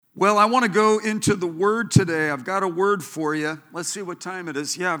Well, I want to go into the Word today. I've got a word for you. Let's see what time it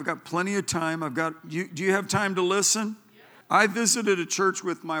is. Yeah, I've got plenty of time. Do you have time to listen? Yeah. I visited a church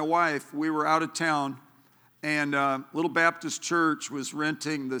with my wife. We were out of town, and Little Baptist Church was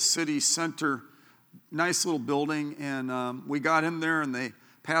renting the city center, nice little building, and we got in there, and they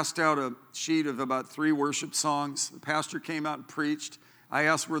passed out a sheet of about 3 worship songs. The pastor came out and preached. I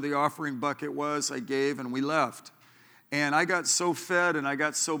asked where the offering bucket was. I gave, and we left. And I got so fed and I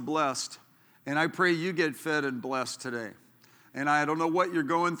got so blessed. And I pray you get fed and blessed today. And I don't know what you're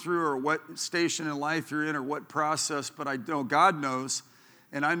going through or what station in life you're in or what process, but I know God knows.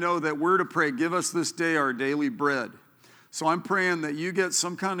 And I know that we're to pray, give us this day our daily bread. So I'm praying that you get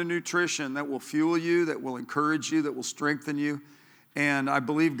some kind of nutrition that will fuel you, that will encourage you, that will strengthen you. And I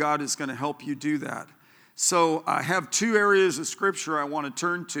believe God is going to help you do that. So I have 2 areas of scripture I want to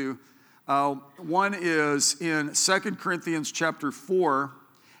turn to. One is in 2 Corinthians chapter 4,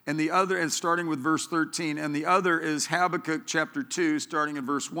 and the other, and starting with verse 13, and the other is Habakkuk chapter 2, starting in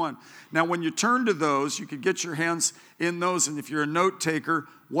verse 1. Now, when you turn to those, you could get your hands in those, and if you're a note taker,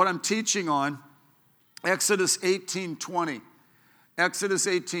 what I'm teaching on, Exodus 18:20. Exodus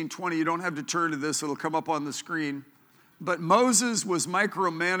 18:20, you don't have to turn to this, it'll come up on the screen. But Moses was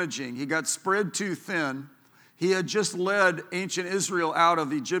micromanaging. He got spread too thin. He had just led ancient Israel out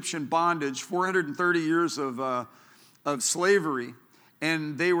of Egyptian bondage, 430 years of slavery,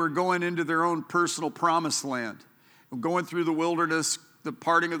 and they were going into their own personal promised land, going through the wilderness, the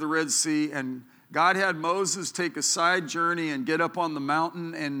parting of the Red Sea, and God had Moses take a side journey and get up on the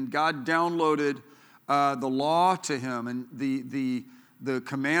mountain, and God downloaded the law to him and the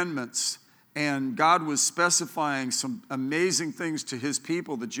commandments, and God was specifying some amazing things to his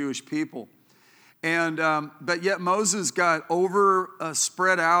people, the Jewish people. And but yet Moses got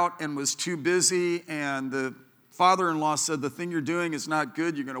spread out and was too busy, and the father-in-law said, the thing you're doing is not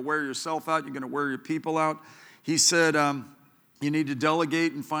good. You're going to wear yourself out. You're going to wear your people out. He said, you need to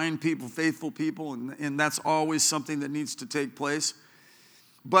delegate and find people, faithful people, and that's always something that needs to take place.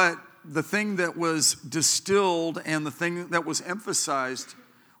 But the thing that was distilled and the thing that was emphasized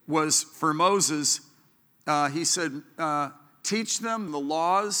was for Moses, he said, teach them the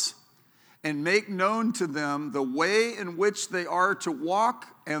laws and make known to them the way in which they are to walk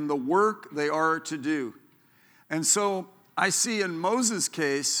and the work they are to do. And so I see in Moses'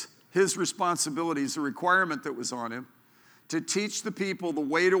 case, his responsibility is a requirement that was on him to teach the people the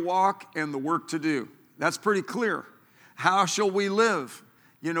way to walk and the work to do. That's pretty clear. How shall we live?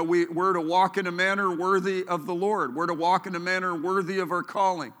 You know, we're to walk in a manner worthy of the Lord. We're to walk in a manner worthy of our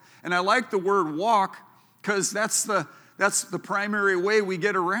calling. And I like the word walk because that's the primary way we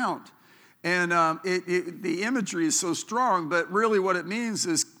get around. And the imagery is so strong, but really what it means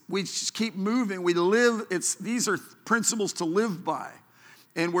is we just keep moving. We live. These are principles to live by.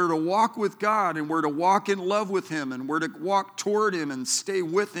 And we're to walk with God, and we're to walk in love with Him, and we're to walk toward Him and stay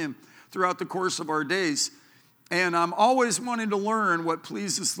with Him throughout the course of our days. And I'm always wanting to learn what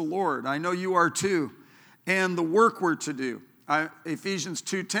pleases the Lord. I know you are too. And the work we're to do. Ephesians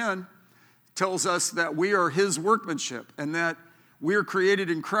 2:10 tells us that we are His workmanship, and that we are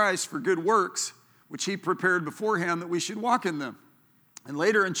created in Christ for good works, which He prepared beforehand that we should walk in them. And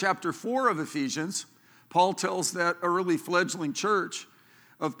later in chapter 4 of Ephesians, Paul tells that early fledgling church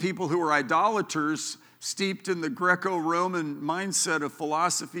of people who are idolaters, steeped in the Greco-Roman mindset of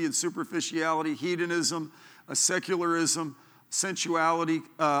philosophy and superficiality, hedonism, secularism, sensuality,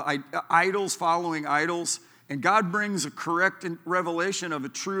 idols, following idols. And God brings a correct revelation of a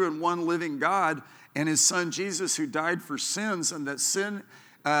true and one living God and His Son Jesus, who died for sins, and that sin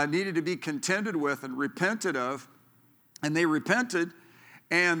needed to be contended with and repented of. And they repented.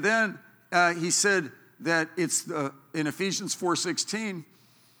 And then he said that it's in Ephesians 4:16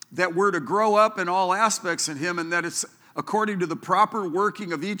 that we're to grow up in all aspects in Him, and that it's according to the proper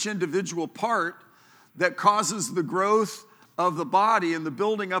working of each individual part that causes the growth of the body and the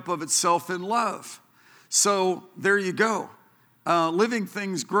building up of itself in love. So there you go. Living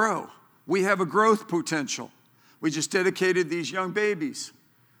things grow. We have a growth potential. We just dedicated these young babies.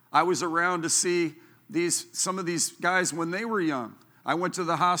 I was around to see some of these guys when they were young. I went to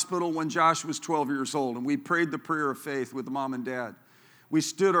the hospital when Josh was 12 years old, and we prayed the prayer of faith with mom and dad. We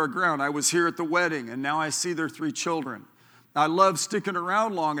stood our ground. I was here at the wedding, and now I see their 3 children. I love sticking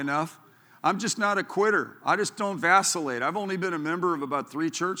around long enough. I'm just not a quitter. I just don't vacillate. I've only been a member of about 3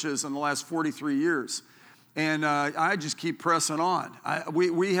 churches in the last 43 years. And I just keep pressing on.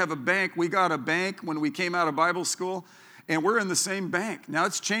 We have a bank. We got a bank when we came out of Bible school, and we're in the same bank. Now,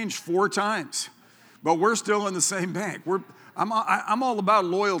 it's changed 4 times, but we're still in the same bank. I'm all about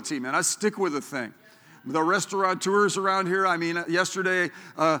loyalty, man. I stick with a thing. the restaurateurs around here. I mean, yesterday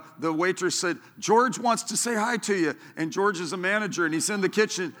the waitress said, George wants to say hi to you. And George is a manager, and he's in the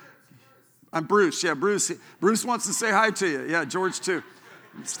kitchen. I'm Bruce. Yeah, Bruce. Bruce wants to say hi to you. Yeah, George too.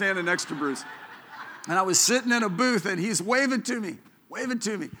 I'm standing next to Bruce. And I was sitting in a booth, and he's waving to me.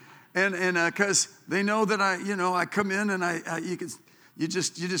 And because they know that I come in and you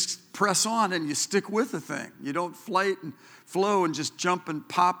just press on and you stick with the thing. You don't flight and flow and just jump and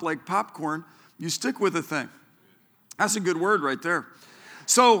pop like popcorn. You stick with the thing. That's a good word right there.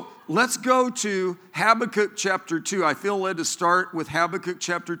 So let's go to Habakkuk chapter 2. I feel led to start with Habakkuk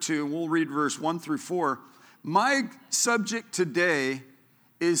chapter 2, and we'll read verse 1 through 4. My subject today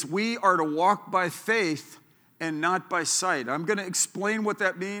is we are to walk by faith and not by sight. I'm going to explain what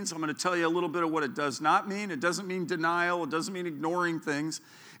that means. I'm going to tell you a little bit of what it does not mean. It doesn't mean denial. It doesn't mean ignoring things.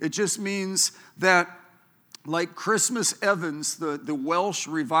 It just means that, like Christmas Evans, the Welsh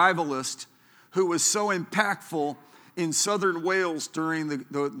revivalist who was so impactful in southern Wales during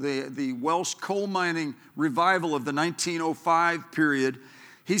the Welsh coal mining revival of the 1905 period,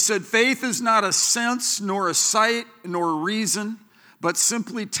 he said, faith is not a sense, nor a sight, nor reason, but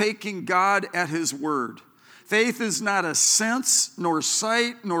simply taking God at his word. Faith is not a sense, nor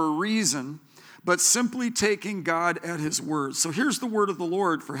sight, nor reason, but simply taking God at his word. So here's the word of the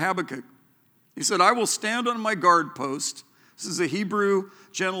Lord for Habakkuk. He said, I will stand on my guard post. This is a Hebrew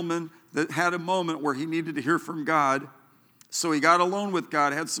gentleman that had a moment where he needed to hear from God. So he got alone with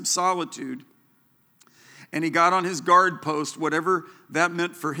God, had some solitude, and he got on his guard post, whatever that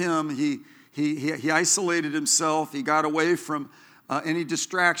meant for him. He isolated himself. He got away from any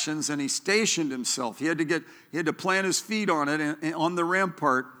distractions, and he stationed himself. He had to plant his feet on it and on the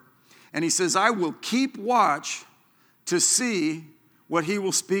rampart. And he says, I will keep watch to see what he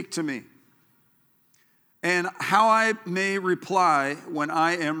will speak to me, and how I may reply when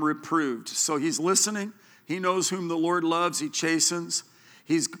I am reproved. So he's listening. He knows whom the Lord loves. He chastens.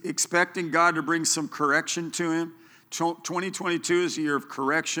 He's expecting God to bring some correction to him. 2022 is a year of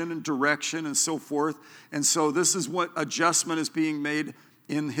correction and direction and so forth. And so this is what adjustment is being made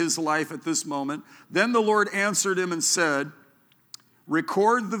in his life at this moment. Then the Lord answered him and said,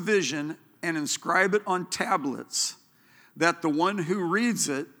 record the vision and inscribe it on tablets, that the one who reads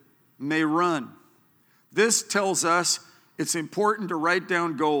it may run. This tells us it's important to write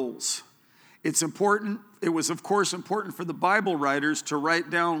down goals. It's important. It was, of course, important for the Bible writers to write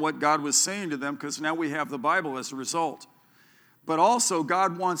down what God was saying to them, because now we have the Bible as a result. But also,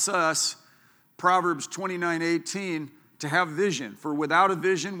 God wants us, Proverbs 29:18, to have vision. For without a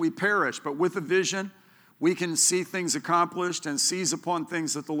vision, we perish. But with a vision, we can see things accomplished and seize upon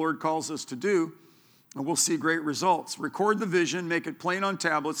things that the Lord calls us to do, and we'll see great results. Record the vision, make it plain on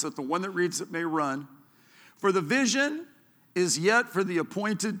tablets, that the one that reads it may run. For the vision is yet for the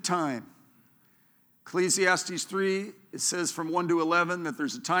appointed time. Ecclesiastes 3, it says from 1 to 11 that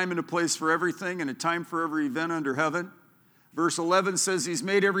there's a time and a place for everything and a time for every event under heaven. Verse 11 says he's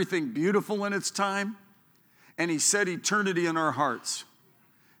made everything beautiful in its time, and he set eternity in our hearts.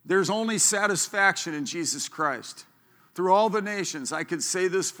 There's only satisfaction in Jesus Christ. Through all the nations, I could say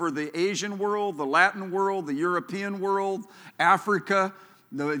this for the Asian world, the Latin world, the European world, Africa,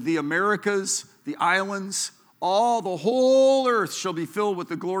 the Americas, the islands, the whole earth shall be filled with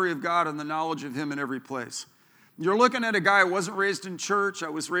the glory of God and the knowledge of him in every place. You're looking at a guy who wasn't raised in church. I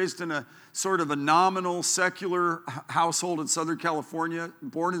was raised in a sort of a nominal secular household in Southern California,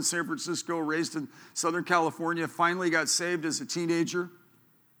 born in San Francisco, raised in Southern California, finally got saved as a teenager.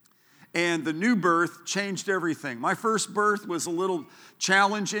 And the new birth changed everything. My first birth was a little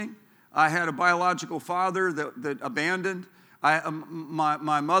challenging. I had a biological father that abandoned.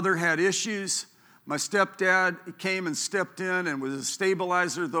 My mother had issues. My stepdad came and stepped in and was a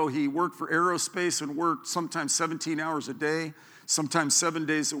stabilizer, though he worked for aerospace and worked sometimes 17 hours a day, sometimes 7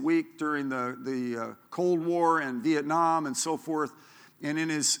 days a week during the Cold War and Vietnam and so forth. And in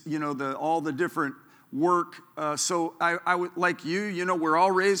his, all the different work. So I would, like you, we're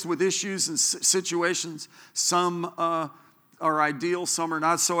all raised with issues and situations. Some are ideal, some are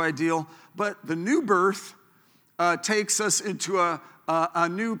not so ideal. But the new birth takes us into a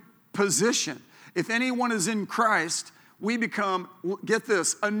new position. If anyone is in Christ, we become, get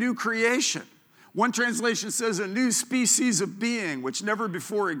this, a new creation. One translation says a new species of being, which never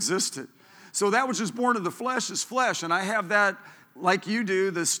before existed. So that which is born of the flesh is flesh. And I have that, like you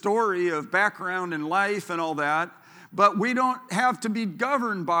do, the story of background and life and all that. But we don't have to be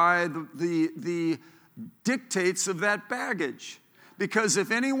governed by the dictates of that baggage. Because if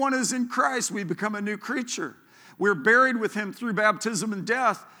anyone is in Christ, we become a new creature. We're buried with him through baptism and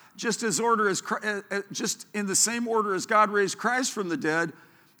death, just in the same order as God raised Christ from the dead.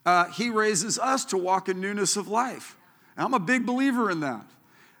 he raises us to walk in newness of life. And I'm a big believer in that.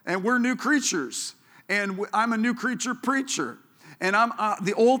 And we're new creatures. And I'm a new creature preacher. And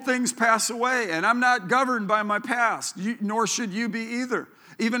the old things pass away. And I'm not governed by my past, nor should you be either.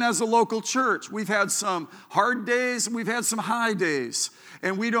 Even as a local church, we've had some hard days and we've had some high days.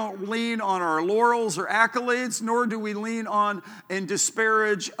 And we don't lean on our laurels or accolades, nor do we lean on and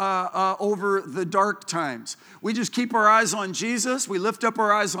disparage over the dark times. We just keep our eyes on Jesus. We lift up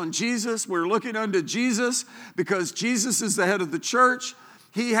our eyes on Jesus. We're looking unto Jesus because Jesus is the head of the church.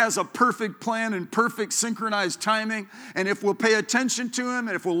 He has a perfect plan and perfect synchronized timing. And if we'll pay attention to him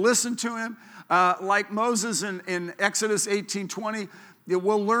and if we'll listen to him, like Moses in Exodus 18:20,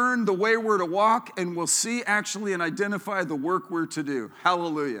 we'll learn the way we're to walk, and we'll see actually and identify the work we're to do.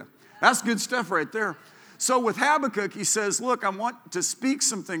 Hallelujah. That's good stuff right there. So with Habakkuk, he says, look, I want to speak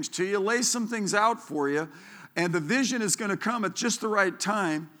some things to you, lay some things out for you, and the vision is going to come at just the right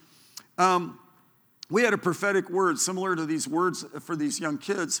time. We had a prophetic word similar to these words for these young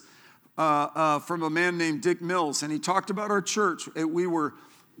kids from a man named Dick Mills, and he talked about our church. We were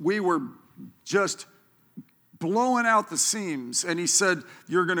just blowing out the seams, and he said,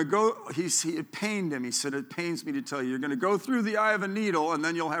 you're going to go, it pained him. He said, it pains me to tell you, you're going to go through the eye of a needle, and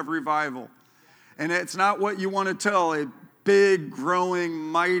then you'll have revival. And it's not what you want to tell, a big, growing,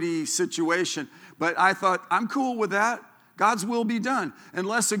 mighty situation. But I thought, I'm cool with that. God's will be done.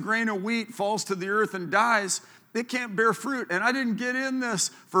 Unless a grain of wheat falls to the earth and dies, it can't bear fruit. And I didn't get in this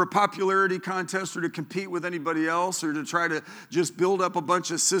for a popularity contest or to compete with anybody else or to try to just build up a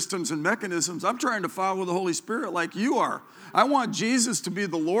bunch of systems and mechanisms. I'm trying to follow the Holy Spirit like you are. I want Jesus to be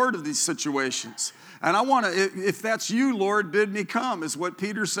the Lord of these situations. And I want to, if that's you, Lord, bid me come, is what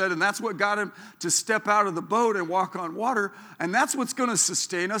Peter said. And that's what got him to step out of the boat and walk on water. And that's what's going to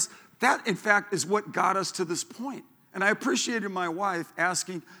sustain us. That, in fact, is what got us to this point. And I appreciated my wife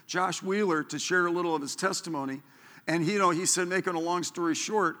asking Josh Wheeler to share a little of his testimony. And he said, making a long story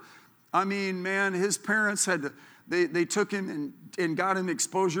short, I mean, man, his parents they took him and got him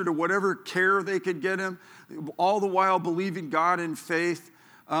exposure to whatever care they could get him, all the while believing God in faith.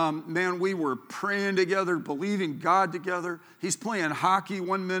 Man, we were praying together, believing God together. He's playing hockey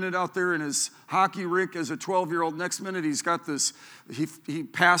 1 minute out there in his hockey rink as a 12-year-old. Next minute, he's got this, he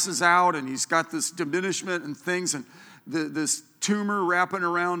passes out and he's got this diminishment and things and this tumor wrapping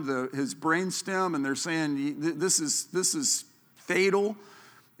around his brainstem, and they're saying, this is fatal.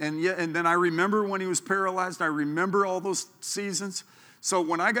 And then I remember when he was paralyzed. I remember all those seasons. So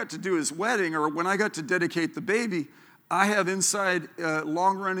when I got to do his wedding, or when I got to dedicate the baby, I have inside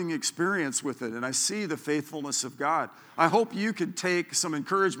long-running experience with it, and I see the faithfulness of God. I hope you could take some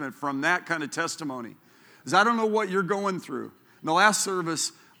encouragement from that kind of testimony, because I don't know what you're going through. In the last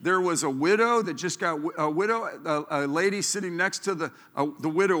service, there was a widow that just got a lady sitting next to the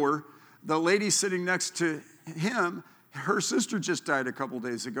widower. The lady sitting next to him, her sister just died a couple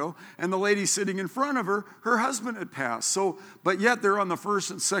days ago, and the lady sitting in front of her husband had passed. But yet they're on the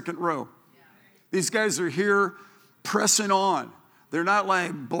first and second row. These guys are here pressing on. They're not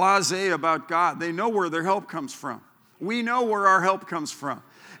like blasé about God. They know where their help comes from. We know where our help comes from.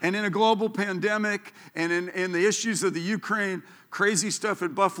 And in a global pandemic and in the issues of the Ukraine, crazy stuff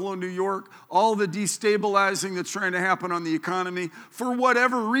in Buffalo, New York, all the destabilizing that's trying to happen on the economy, for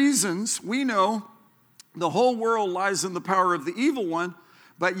whatever reasons, we know the whole world lies in the power of the evil one,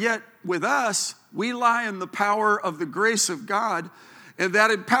 but yet with us, we lie in the power of the grace of God, and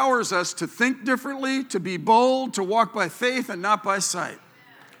that empowers us to think differently, to be bold, to walk by faith and not by sight.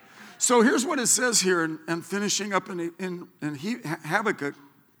 So here's what it says here, and finishing up in Habakkuk.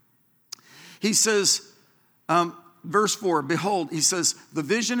 He says, verse 4, behold, he says, the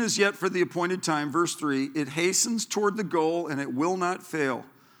vision is yet for the appointed time. Verse 3, it hastens toward the goal and it will not fail.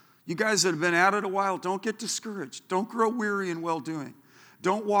 You guys that have been at it a while, don't get discouraged. Don't grow weary in well-doing.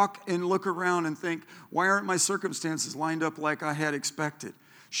 Don't walk and look around and think, why aren't my circumstances lined up like I had expected?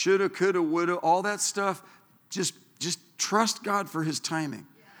 Shoulda, coulda, woulda, all that stuff. Just trust God for his timing.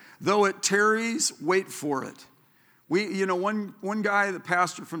 Though it tarries, wait for it. One guy, the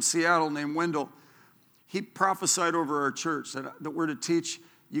pastor from Seattle named Wendell, he prophesied over our church that we're to teach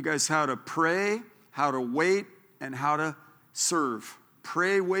you guys how to pray, how to wait, and how to serve.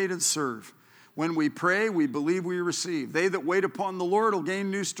 Pray, wait, and serve. When we pray, we believe we receive. They that wait upon the Lord will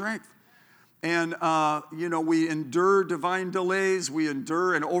gain new strength. And, we endure divine delays. We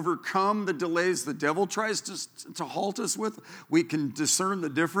endure and overcome the delays the devil tries to halt us with. We can discern the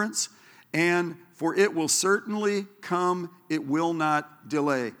difference. And for it will certainly come, it will not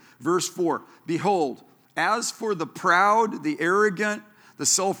delay. Verse 4, behold, as for the proud, the arrogant, the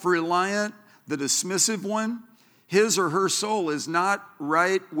self-reliant, the dismissive one, his or her soul is not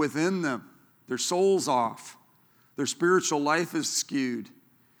right within them. Their soul's off. Their spiritual life is skewed.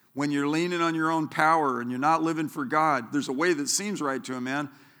 When you're leaning on your own power and you're not living for God, there's a way that seems right to a man,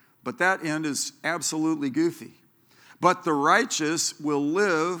 but that end is absolutely goofy. But the righteous will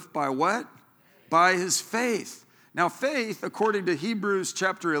live by what? By his faith. Now, faith, according to Hebrews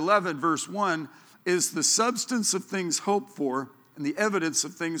chapter 11, verse 1, is the substance of things hoped for and the evidence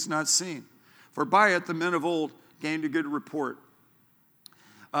of things not seen. For by it the men of old gained a good report.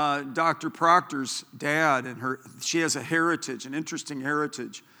 Dr. Proctor's dad she has a heritage, an interesting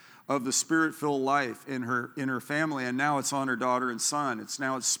heritage of the spirit-filled life in her family, and now it's on her daughter and son. It's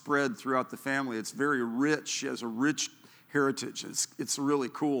spread throughout the family. It's very rich. She has a rich heritage. It's really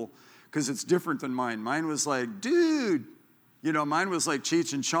cool because it's different than mine. Mine was like, dude, mine was like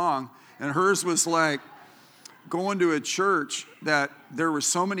Cheech and Chong, and hers was like going to a church that there were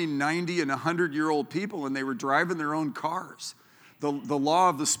so many 90 and 100-year-old people, and they were driving their own cars. The law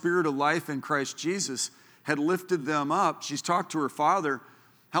of the Spirit of life in Christ Jesus had lifted them up. She's talked to her father.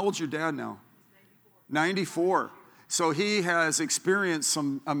 How old's your dad now? 94. So he has experienced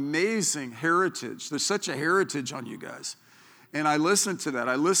some amazing heritage. There's such a heritage on you guys. And I listened to that.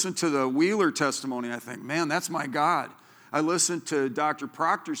 I listened to the Wheeler testimony. I think, man, that's my God. I listened to Dr.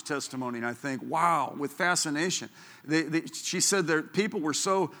 Proctor's testimony, and I think, wow, with fascination. She said that people were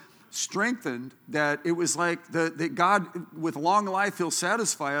so strengthened that it was like that God, with long life, he'll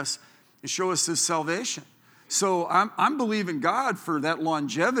satisfy us and show us his salvation. So I'm believing God for that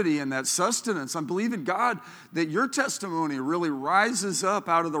longevity and that sustenance. I'm believing God that your testimony really rises up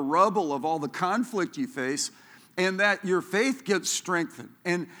out of the rubble of all the conflict you face, and that your faith gets strengthened.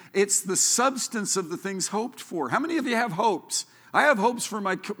 And it's the substance of the things hoped for. How many of you have hopes? I have hopes for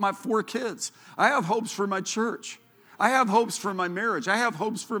my 4 kids. I have hopes for my church. I have hopes for my marriage. I have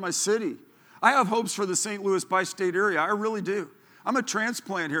hopes for my city. I have hopes for the St. Louis bi-state area. I really do. I'm a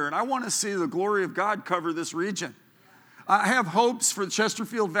transplant here, and I want to see the glory of God cover this region. I have hopes for the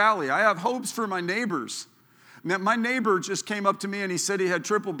Chesterfield Valley. I have hopes for my neighbors. My neighbor just came up to me, and he said he had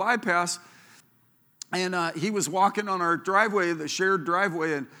triple bypass, and he was walking on our driveway, the shared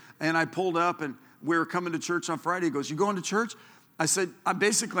driveway, and I pulled up, and we were coming to church on Friday. He goes, "You going to church?" I said,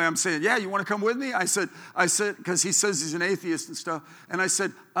 I'm saying, "Yeah, you want to come with me?" I said, because he says he's an atheist and stuff. And I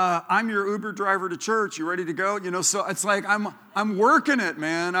said, "I'm your Uber driver to church. You ready to go?" So it's like, I'm working it,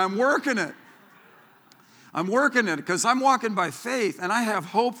 man. I'm working it because I'm walking by faith, and I have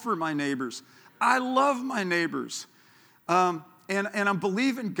hope for my neighbors. I love my neighbors. And I'm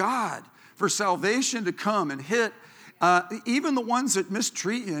believing God for salvation to come and hit even the ones that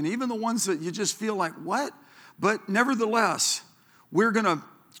mistreat you and even the ones that you just feel like, what? But nevertheless, we're going to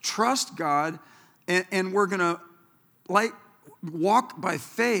trust God, and we're going to walk by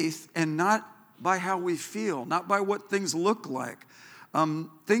faith and not by how we feel, not by what things look like.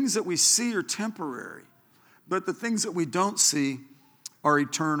 Things that we see are temporary, but the things that we don't see are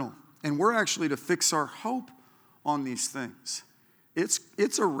eternal. And we're actually to fix our hope on these things.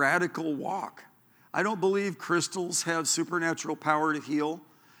 It's a radical walk. I don't believe crystals have supernatural power to heal.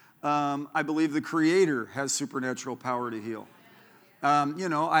 I believe the Creator has supernatural power to heal.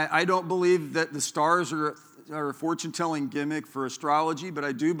 I don't believe that the stars are a fortune-telling gimmick for astrology, but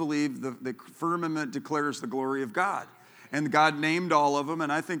I do believe the firmament declares the glory of God. And God named all of them,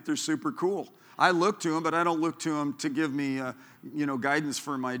 and I think they're super cool. I look to them, but I don't look to them to give me, guidance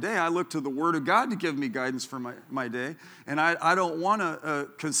for my day. I look to the Word of God to give me guidance for my day. And I don't want to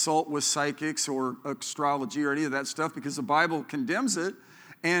consult with psychics or astrology or any of that stuff, because the Bible condemns it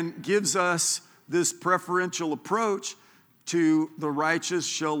and gives us this preferential approach to the righteous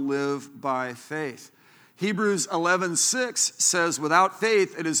shall live by faith. Hebrews 11:6 says, without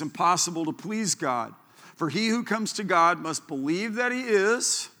faith it is impossible to please God. For he who comes to God must believe that he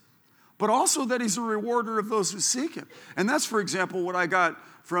is, but also that he's a rewarder of those who seek him. And that's, for example, what I got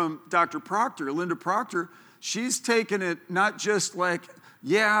from Dr. Proctor, Linda Proctor. She's taken it not just like,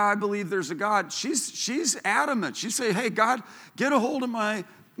 yeah, I believe there's a God. She's adamant. She's saying, hey, God, get a hold of my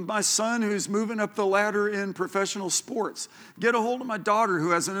son who's moving up the ladder in professional sports. Get a hold of my daughter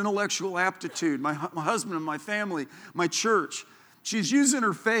who has an intellectual aptitude, my husband and my family, my church. She's using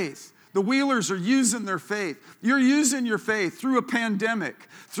her faith. The Wheelers are using their faith. You're using your faith through a pandemic,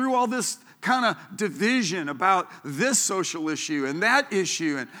 through all this kind of division about this social issue and that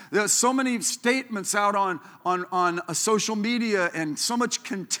issue. And there's so many statements out on social media, and so much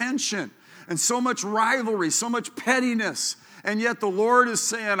contention and so much rivalry, so much pettiness. And yet the Lord is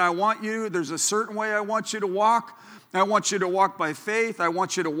saying, there's a certain way I want you to walk. I want you to walk by faith. I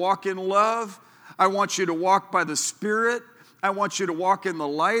want you to walk in love. I want you to walk by the Spirit. I want you to walk in the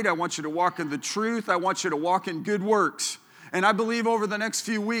light. I want you to walk in the truth. I want you to walk in good works. And I believe over the next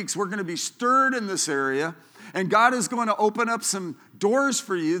few weeks, we're going to be stirred in this area. And God is going to open up some doors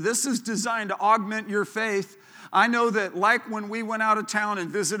for you. This is designed to augment your faith. I know that like when we went out of town and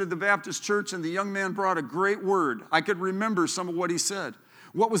visited the Baptist church and the young man brought a great word, I could remember some of what he said.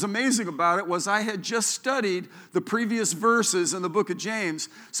 What was amazing about it was I had just studied the previous verses in the book of James.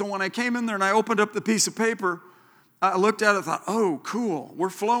 So when I came in there and I opened up the piece of paper, I looked at it and thought, oh, cool, we're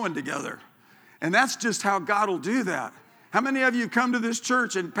flowing together. And that's just how God will do that. How many of you come to this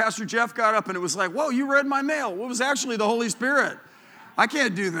church and Pastor Jeff got up and it was like, whoa, you read my mail. Well, it was actually the Holy Spirit. I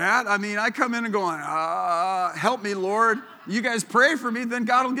can't do that. I mean, I come in and going, help me, Lord. You guys pray for me, then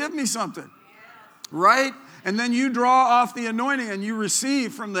God will give me something. Right? And then you draw off the anointing and you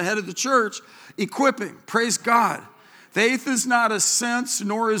receive from the head of the church equipping. Praise God. Faith is not a sense,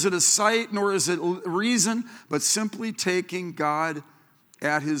 nor is it a sight, nor is it reason, but simply taking God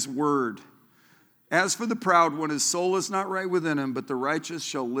at his word. As for the proud one, his soul is not right within him, but the righteous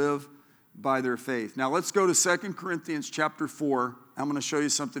shall live by their faith. Now let's go to 2 Corinthians chapter 4. I'm going to show you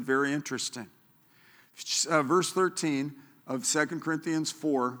something very interesting. Verse 13 of 2 Corinthians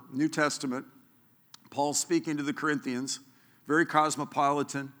 4, New Testament. Paul's speaking to the Corinthians, very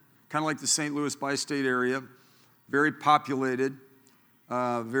cosmopolitan, kind of like the St. Louis bi-state area, very populated,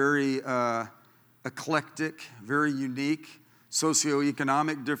 very eclectic, very unique,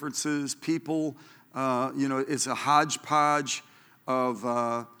 socioeconomic differences, people, it's a hodgepodge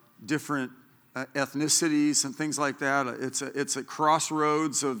of different ethnicities and things like that. It's a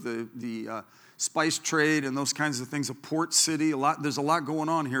crossroads of the spice trade and those kinds of things, a port city. There's a lot going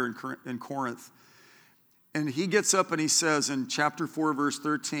on here in Corinth. And he gets up and he says in chapter 4, verse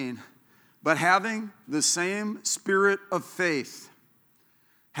 13, but having the same spirit of faith,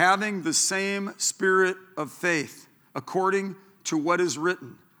 according to what is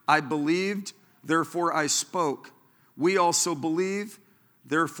written, I believed, therefore I spoke. We also believe,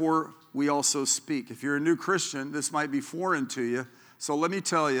 therefore we also speak. If you're a new Christian, this might be foreign to you. So let me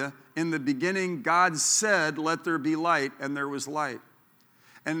tell you, in the beginning, God said, let there be light, and there was light.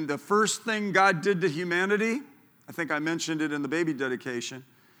 And the first thing God did to humanity, I think I mentioned it in the baby dedication,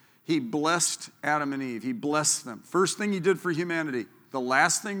 he blessed Adam and Eve. He blessed them. First thing he did for humanity. The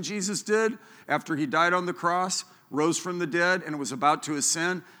last thing Jesus did after he died on the cross, rose from the dead and was about to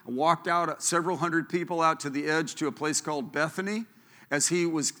ascend, walked out several hundred people out to the edge to a place called Bethany. As he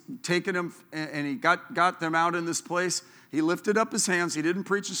was taking them and he got them out in this place, he lifted up his hands. He didn't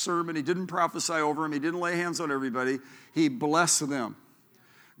preach a sermon. He didn't prophesy over them. He didn't lay hands on everybody. He blessed them.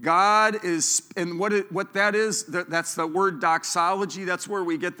 God is, and what that is, that's the word doxology. That's where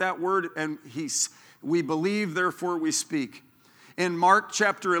we get that word. And we believe, therefore we speak. In Mark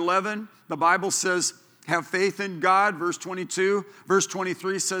chapter 11, the Bible says, have faith in God, verse 22. Verse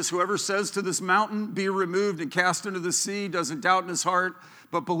 23 says, whoever says to this mountain, be removed and cast into the sea, doesn't doubt in his heart,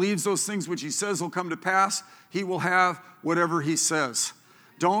 but believes those things which he says will come to pass, he will have whatever he says.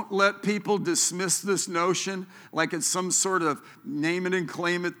 Don't let people dismiss this notion like it's some sort of name it and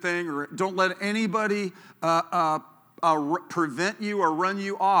claim it thing, or don't let anybody prevent you or run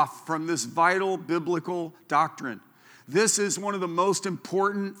you off from this vital biblical doctrine. This is one of the most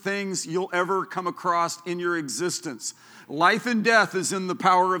important things you'll ever come across in your existence. Life and death is in the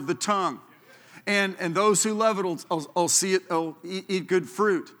power of the tongue. And those who love it will see it, will eat good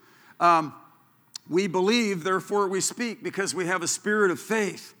fruit. We believe, therefore we speak, because we have a spirit of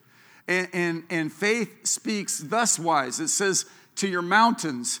faith. And faith speaks thus wise. It says to your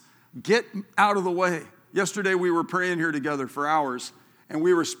mountains, get out of the way. Yesterday we were praying here together for hours, and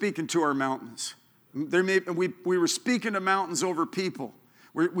we were speaking to our mountains. We were speaking to mountains over people.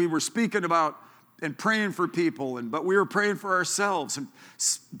 We were speaking about and praying for people, but we were praying for ourselves and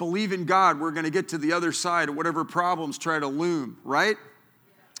believing God we're going to get to the other side of whatever problems try to loom, right?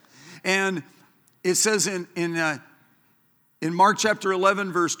 And it says in Mark chapter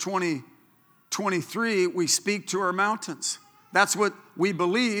 11, verse 23, we speak to our mountains. That's what we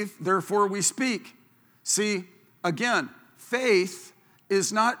believe, therefore we speak. See, again, faith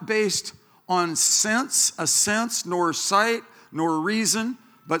is not based on a sense, nor sight, nor reason,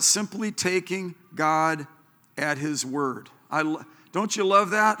 but simply taking God at his word. Don't you love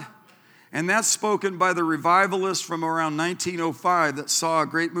that? And that's spoken by the revivalists from around 1905 that saw a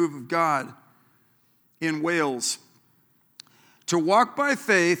great move of God in Wales. To walk by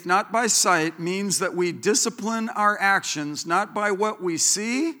faith, not by sight, means that we discipline our actions not by what we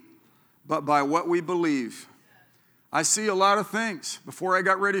see, but by what we believe. I see a lot of things. Before I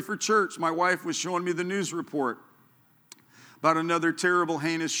got ready for church, my wife was showing me the news report about another terrible,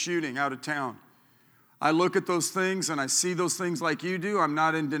 heinous shooting out of town. I look at those things and I see those things like you do. I'm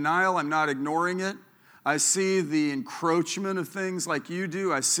not in denial. I'm not ignoring it. I see the encroachment of things like you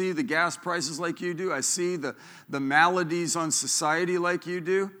do. I see the gas prices like you do. I see the maladies on society like you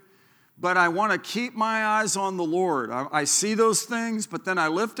do. But I want to keep my eyes on the Lord. I see those things, but then I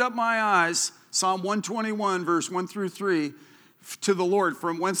lift up my eyes, Psalm 121, verse 1 through 3, to the Lord.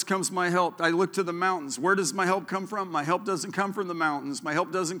 From whence comes my help? I look to the mountains. Where does my help come from? My help doesn't come from the mountains. My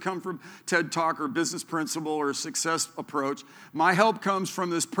help doesn't come from TED Talk or business principle or success approach. My help comes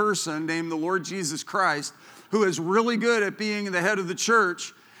from this person named the Lord Jesus Christ, who is really good at being the head of the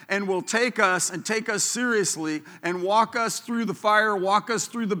church and will take us seriously and walk us through the fire, walk us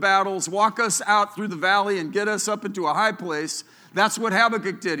through the battles, walk us out through the valley and get us up into a high place. That's what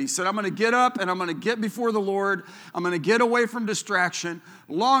Habakkuk did. He said, I'm going to get up and I'm going to get before the Lord. I'm going to get away from distraction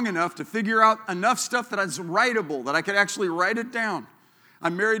long enough to figure out enough stuff that is writable, that I could actually write it down.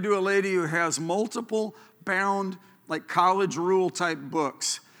 I'm married to a lady who has multiple bound, like college rule type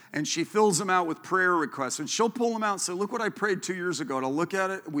books. And she fills them out with prayer requests. And she'll pull them out and say, look what I prayed 2 years ago. And I'll look at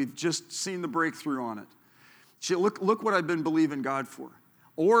it. We've just seen the breakthrough on it. She'll look what I've been believing God for.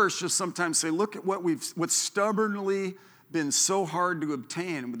 Or she'll sometimes say, look at what's stubbornly been so hard to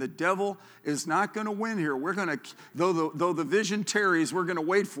obtain. The devil is not going to win here. We're going to, though the vision tarries, we're going to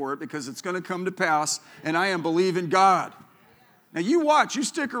wait for it because it's going to come to pass, and I am believing God. Now you watch, you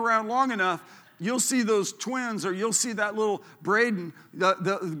stick around long enough, you'll see those twins, or you'll see that little Braden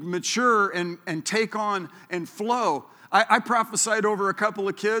the mature and take on and flow. I prophesied over a couple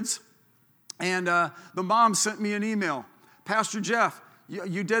of kids, and the mom sent me an email. Pastor Jeff,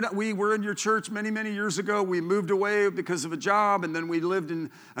 you did. We were in your church many, many years ago. We moved away because of a job, and then we lived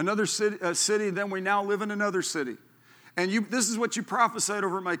in another city. Then we now live in another city. And this is what you prophesied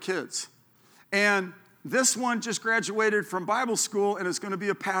over my kids. And this one just graduated from Bible school and is going to be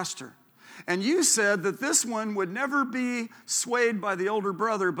a pastor. And you said that this one would never be swayed by the older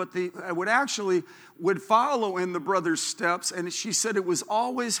brother, but would follow in the brother's steps. And she said it was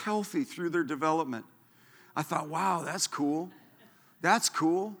always healthy through their development. I thought, wow, that's cool. That's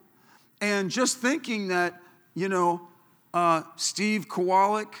cool. And just thinking that, Steve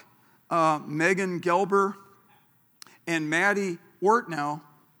Kowalik, Megan Gelber, and Maddie Wortnow,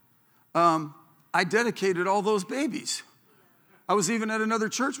 I dedicated all those babies. I was even at another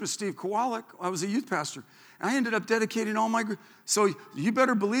church with Steve Kowalik. I was a youth pastor. I ended up dedicating all my... So you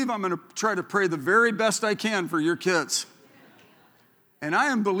better believe I'm going to try to pray the very best I can for your kids. And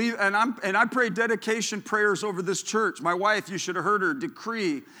I pray dedication prayers over this church. My wife, you should have heard her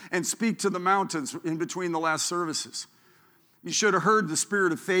decree and speak to the mountains in between the last services. You should have heard the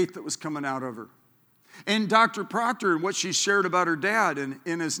spirit of faith that was coming out of her. And Dr. Proctor and what she shared about her dad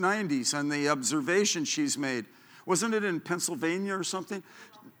in his 90s and the observation she's made. Wasn't it in Pennsylvania or something?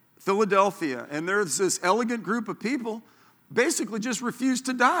 Philadelphia. And there's this elegant group of people basically just refuse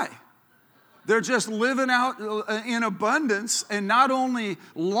to die. They're just living out in abundance, and not only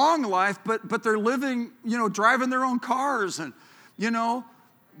long life, but they're living, driving their own cars and,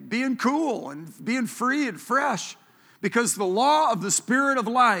 being cool and being free and fresh. Because the law of the Spirit of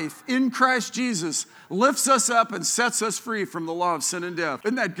life in Christ Jesus lifts us up and sets us free from the law of sin and death.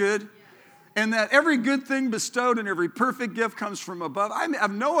 Isn't that good? And that every good thing bestowed and every perfect gift comes from above. I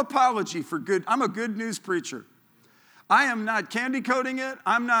have no apology for good. I'm a good news preacher. I am not candy coating it.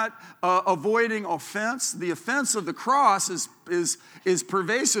 I'm not avoiding offense. The offense of the cross is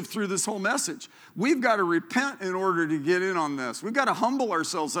pervasive through this whole message. We've got to repent in order to get in on this. We've got to humble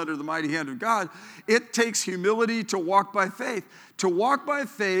ourselves under the mighty hand of God. It takes humility to walk by faith. To walk by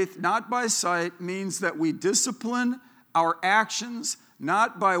faith, not by sight, means that we discipline our actions,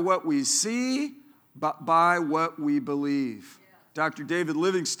 not by what we see, but by what we believe. Dr. David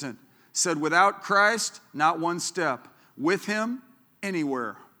Livingston said, without Christ, not one step. With him,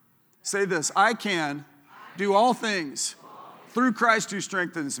 anywhere. Say this, I can do all things through Christ who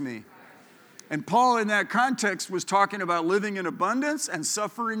strengthens me. And Paul in that context was talking about living in abundance and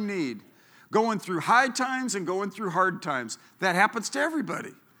suffering need. Going through high times and going through hard times. That happens to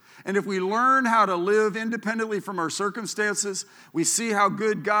everybody. And if we learn how to live independently from our circumstances, we see how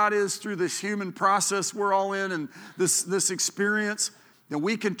good God is through this human process we're all in and this experience, then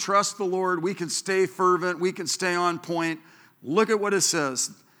we can trust the Lord, we can stay fervent, we can stay on point. Look at what it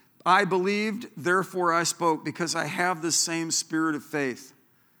says. I believed, therefore I spoke, because I have the same spirit of faith.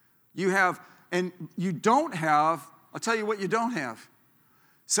 You have, and you don't have, I'll tell you what you don't have.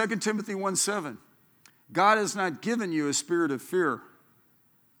 2 Timothy 1:7. God has not given you a spirit of fear,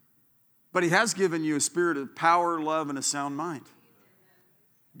 but he has given you a spirit of power, love, and a sound mind.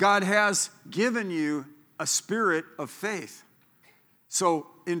 God has given you a spirit of faith. So,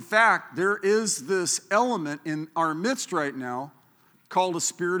 in fact, there is this element in our midst right now called a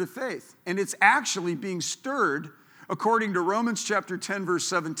spirit of faith. And it's actually being stirred according to Romans chapter 10, verse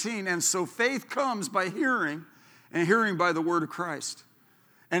 17. And so faith comes by hearing, and hearing by the word of Christ.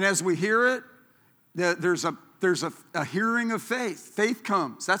 And as we hear it, there's a hearing of faith. Faith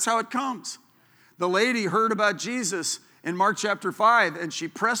comes. That's how it comes. The lady heard about Jesus in Mark chapter 5, and she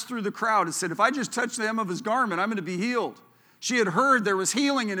pressed through the crowd and said, if I just touch the hem of his garment, I'm going to be healed. She had heard there was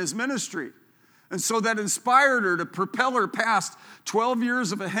healing in his ministry. And so that inspired her to propel her past 12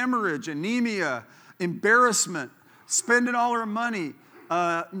 years of a hemorrhage, anemia, embarrassment, spending all her money,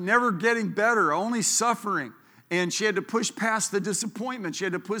 never getting better, only suffering. And she had to push past the disappointment. She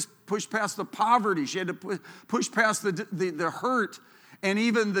had to push past the poverty. She had to push past the hurt and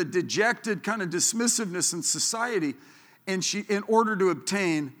even the dejected kind of dismissiveness in society, and in order to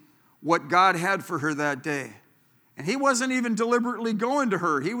obtain what God had for her that day. And he wasn't even deliberately going to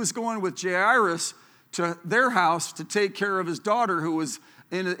her. He was going with Jairus to their house to take care of his daughter who was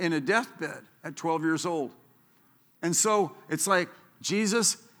in a deathbed at 12 years old. And so it's like,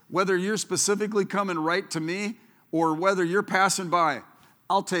 Jesus, whether you're specifically coming right to me or whether you're passing by,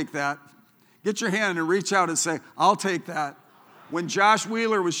 I'll take that. Get your hand and reach out and say, I'll take that. When Josh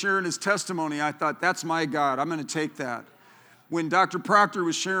Wheeler was sharing his testimony, I thought, that's my God. I'm going to take that. When Dr. Proctor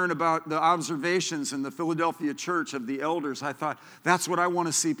was sharing about the observations in the Philadelphia church of the elders, I thought, that's what I want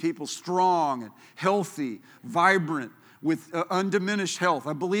to see, people strong and healthy, vibrant, with undiminished health.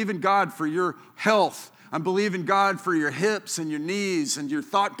 I believe in God for your health. I believe in God for your hips and your knees and your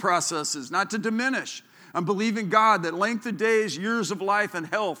thought processes, not to diminish. I'm believing God that length of days, years of life, and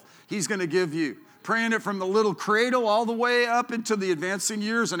health He's going to give you. Praying it from the little cradle all the way up into the advancing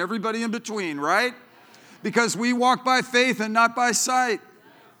years and everybody in between, right? Because we walk by faith and not by sight.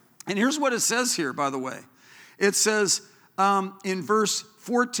 And here's what it says here, by the way. It says in verse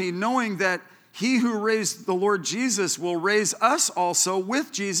 14, knowing that he who raised the Lord Jesus will raise us also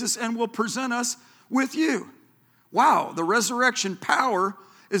with Jesus and will present us with you. Wow, the resurrection power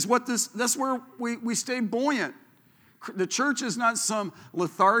is that's where we stay buoyant. The church is not some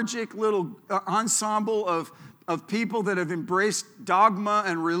lethargic little ensemble of people that have embraced dogma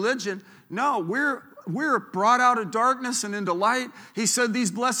and religion. No, we're brought out of darkness and into light. He said these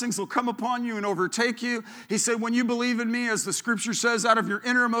blessings will come upon you and overtake you. He said when you believe in me, as the scripture says, out of your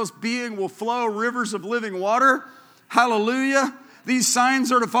innermost being will flow rivers of living water. Hallelujah. These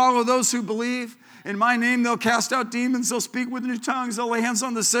signs are to follow those who believe. In my name, they'll cast out demons. They'll speak with new tongues. They'll lay hands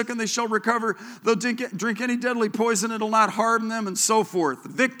on the sick and they shall recover. They'll drink any deadly poison. It'll not harm them, and so forth.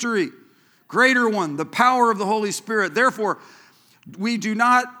 Victory, greater one, the power of the Holy Spirit. Therefore, we do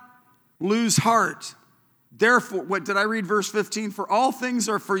not lose heart. Therefore, what did I read? Verse 15, for all things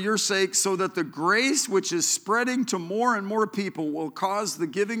are for your sake, so that the grace which is spreading to more and more people will cause the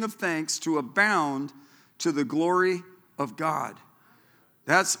giving of thanks to abound to the glory of God.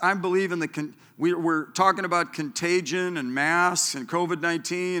 I believe we're talking about contagion and masks and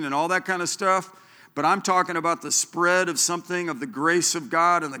COVID-19 and all that kind of stuff, but I'm talking about the spread of something of the grace of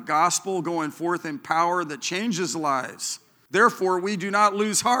God and the gospel going forth in power that changes lives. Therefore, we do not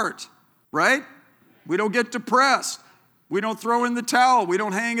lose heart, right? We don't get depressed. We don't throw in the towel. We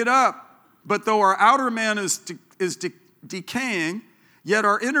don't hang it up. But though our outer man is decaying, yet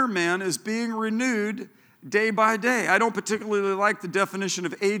our inner man is being renewed day by day. I don't particularly like the definition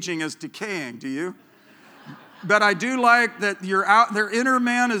of aging as decaying, do you? But I do like that their inner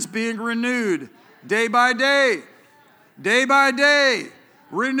man is being renewed day by day. Day by day.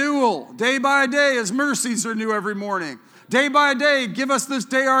 Renewal. Day by day. His mercies are new every morning. Day by day, give us this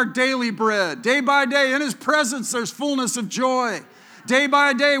day our daily bread. Day by day, in his presence, there's fullness of joy. Day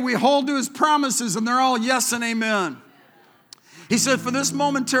by day, we hold to his promises, and they're all yes and amen. He said, for this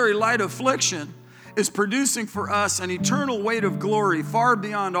momentary light affliction is producing for us an eternal weight of glory far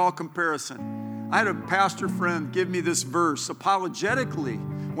beyond all comparison. I had a pastor friend give me this verse apologetically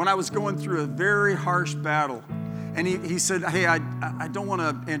when I was going through a very harsh battle. And he said, hey, I don't want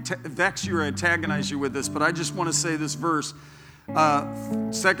to vex you or antagonize you with this, but I just want to say this verse, 2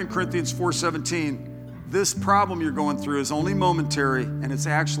 Corinthians 4:17. This problem you're going through is only momentary, and it's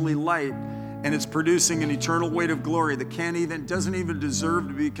actually light, and it's producing an eternal weight of glory that doesn't even deserve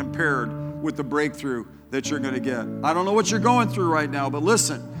to be compared with the breakthrough that you're going to get. I don't know what you're going through right now, but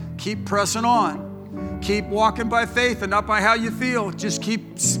listen, keep pressing on. Keep walking by faith and not by how you feel. Just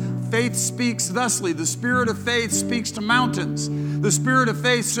faith speaks thusly. The spirit of faith speaks to mountains. The spirit of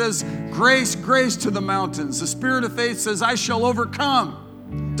faith says, grace, grace to the mountains. The spirit of faith says, I shall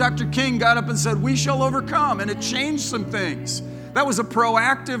overcome. Dr. King got up and said, we shall overcome. And it changed some things. That was a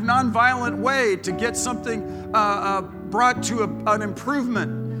proactive, nonviolent way to get something brought to an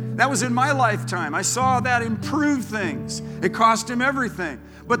improvement. That was in my lifetime. I saw that improve things. It cost him everything.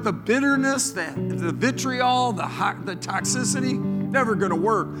 But the bitterness, the vitriol, the toxicity, never going to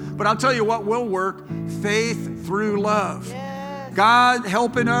work. But I'll tell you what will work: faith through love. Yes. God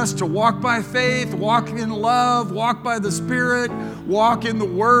helping us to walk by faith, walk in love, walk by the Spirit, walk in the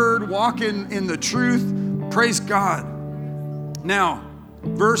Word, walk in the truth. Praise God. Now,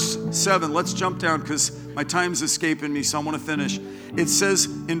 verse 7, let's jump down because my time's escaping me, so I want to finish. It says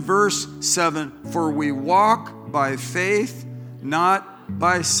in verse 7, for we walk by faith, not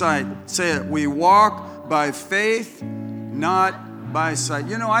by sight. Say it. We walk by faith, not by sight.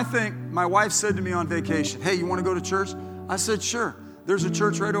 You know, I think my wife said to me on vacation, hey, you want to go to church? I said, sure. There's a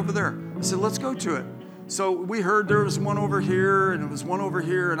church right over there. I said, let's go to it. So we heard there was one over here and it was one over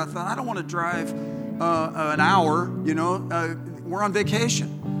here. And I thought, I don't want to drive an hour, we're on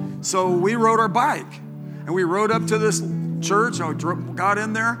vacation. So we rode our bike and we rode up to this church. I got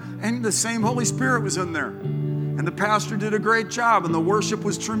in there and the same Holy Spirit was in there. And the pastor did a great job and the worship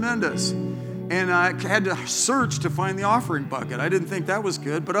was tremendous. And I had to search to find the offering bucket. I didn't think that was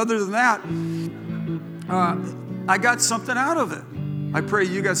good. But other than that, I got something out of it. I pray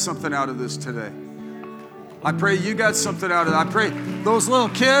you got something out of this today. I pray you got something out of it. I pray those little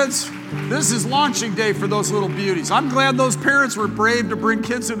kids, this is launching day for those little beauties. I'm glad those parents were brave to bring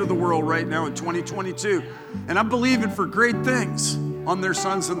kids into the world right now in 2022. And I'm believing for great things on their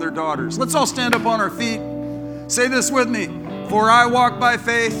sons and their daughters. Let's all stand up on our feet. Say this with me. For I walk by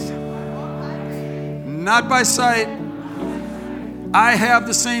faith, not by sight. I have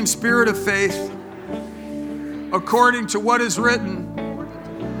the same spirit of faith. According to what is written,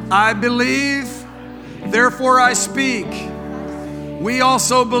 I believe, therefore I speak. We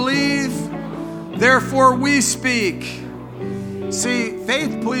also believe, therefore we speak. See,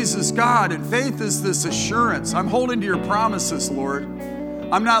 faith pleases God, and faith is this assurance. I'm holding to your promises, Lord.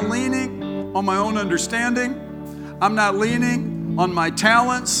 I'm not leaning on my own understanding. I'm not leaning on my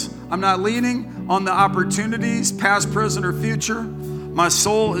talents. I'm not leaning on the opportunities, past, present, or future. My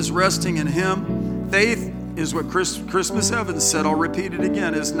soul is resting in Him. Faith is what Christmas Evans said, I'll repeat it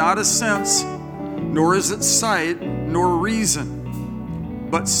again, is not a sense, nor is it sight, nor reason,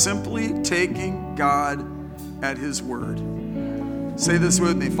 but simply taking God at His word. Say this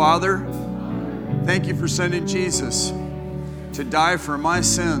with me. Father, thank you for sending Jesus to die for my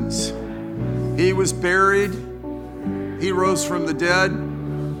sins. He was buried. He rose from the dead.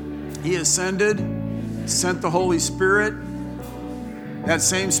 He ascended, sent the Holy Spirit. That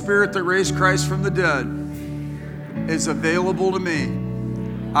same Spirit that raised Christ from the dead is available to me.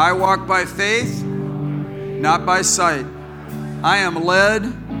 I walk by faith, not by sight. I am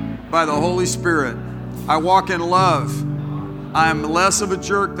led by the Holy Spirit. I walk in love. I am less of a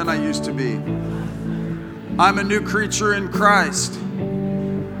jerk than I used to be. I'm a new creature in Christ.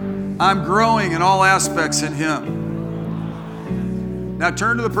 I'm growing in all aspects in Him. Now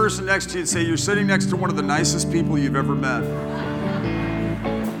turn to the person next to you and say, you're sitting next to one of the nicest people you've ever met.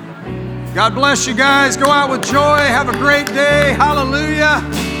 God bless you guys. Go out with joy. Have a great day. Hallelujah.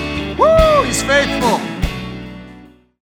 Woo! He's faithful.